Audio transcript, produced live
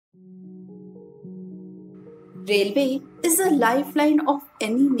Railway is the lifeline of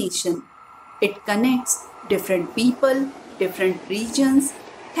any nation. It connects different people, different regions,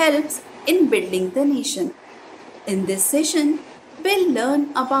 helps in building the nation. In this session, we'll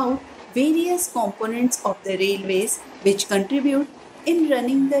learn about various components of the railways which contribute in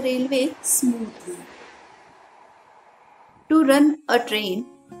running the railway smoothly. To run a train,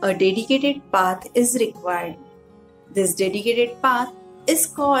 a dedicated path is required. This dedicated path is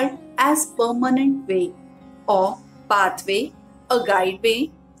called as permanent way or pathway, a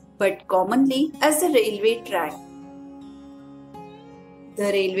guideway, but commonly as the railway track.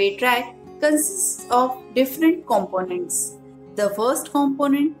 The railway track consists of different components. The first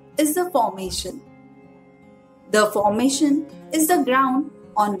component is the formation. The formation is the ground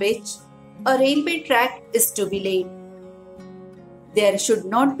on which a railway track is to be laid. There should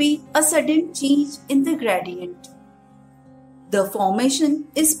not be a sudden change in the gradient. The formation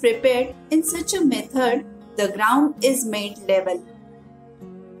is prepared in such a method the ground is made level.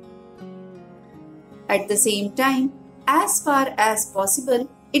 At the same time, as far as possible,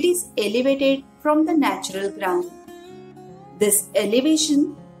 it is elevated from the natural ground. This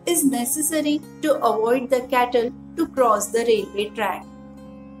elevation is necessary to avoid the cattle to cross the railway track.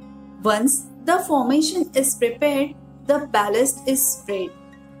 Once the formation is prepared, the ballast is spread.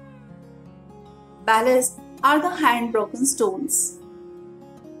 Ballast are the hand-broken stones.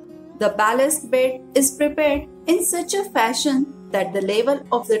 The ballast bed is prepared in such a fashion that the level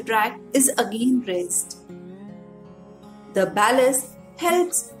of the track is again raised. The ballast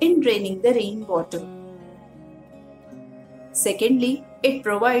helps in draining the rainwater. Secondly, it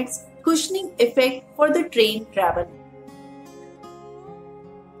provides cushioning effect for the train travel.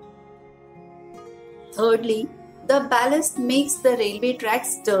 Thirdly, the ballast makes the railway track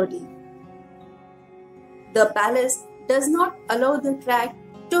sturdy. The ballast does not allow the track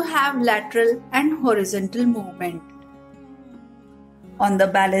to have lateral and horizontal movement. On the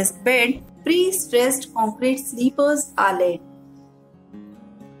ballast bed, pre-stressed concrete sleepers are laid.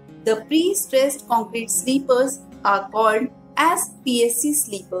 The pre-stressed concrete sleepers are called as PSC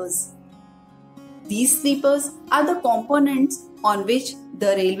sleepers. These sleepers are the components on which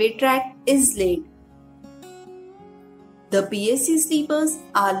the railway track is laid. The PSC sleepers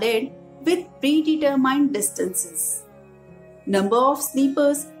are laid with predetermined distances. Number of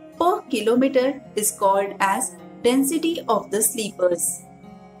sleepers per kilometer is called as density of the sleepers.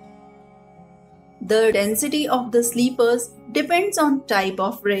 The density of the sleepers depends on type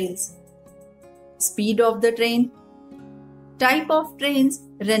of rails, speed of the train, type of trains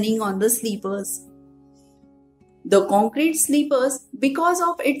running on the sleepers. The concrete sleepers, because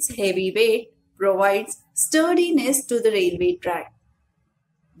of its heavy weight, provides sturdiness to the railway track.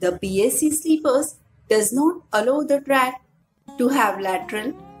 The PSC sleepers does not allow the track to have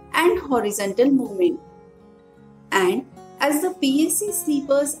lateral and horizontal movement. And as the PSC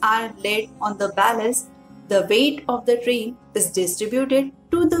sleepers are laid on the ballast, the weight of the train is distributed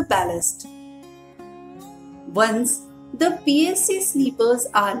to the ballast. Once the PSC sleepers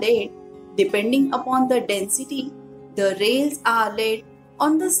are laid, depending upon the density, the rails are laid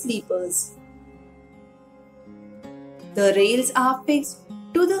on the sleepers. The rails are fixed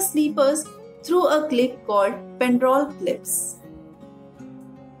to the sleepers through a clip called pendrol clips.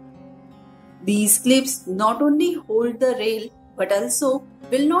 These clips not only hold the rail but also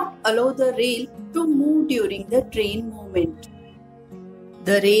will not allow the rail to move during the train movement.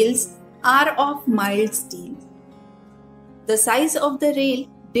 The rails are of mild steel. The size of the rail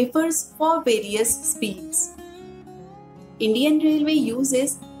differs for various speeds. Indian Railway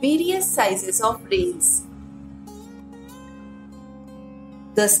uses various sizes of rails.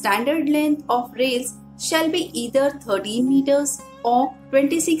 The standard length of rails shall be either 13 meters or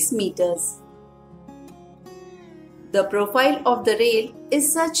 26 meters. The profile of the rail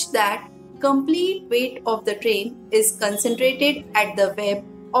is such that complete weight of the train is concentrated at the web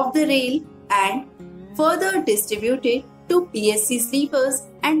of the rail and further distributed to PSC sleepers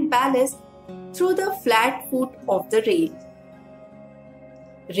and ballast through the flat foot of the rail.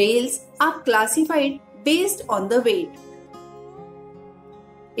 Rails are classified based on the weight.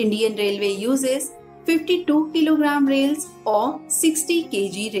 Indian Railway uses 52 kg rails or 60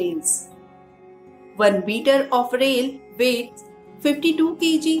 kg rails. 1 meter of rail weighs 52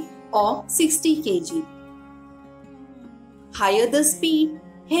 kg or 60 kg. Higher the speed,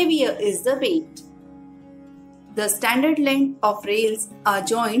 heavier is the weight. The standard length of rails are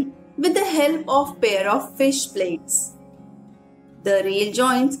joined with the help of pair of fish plates. The rail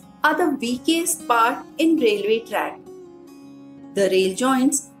joints are the weakest part in railway track. The rail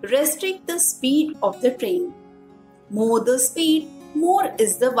joints restrict the speed of the train. More the speed, more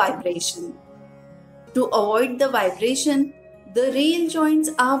is the vibration. To avoid the vibration, the rail joints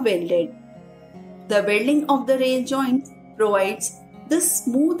are welded. The welding of the rail joints provides the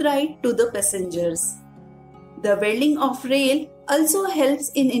smooth ride to the passengers. The welding of rail also helps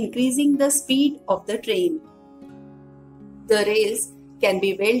in increasing the speed of the train. The rails can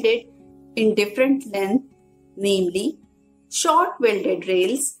be welded in different lengths, namely short welded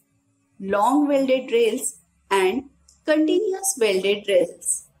rails, long welded rails, and continuous welded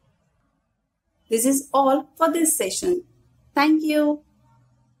rails. This is all for this session. Thank you.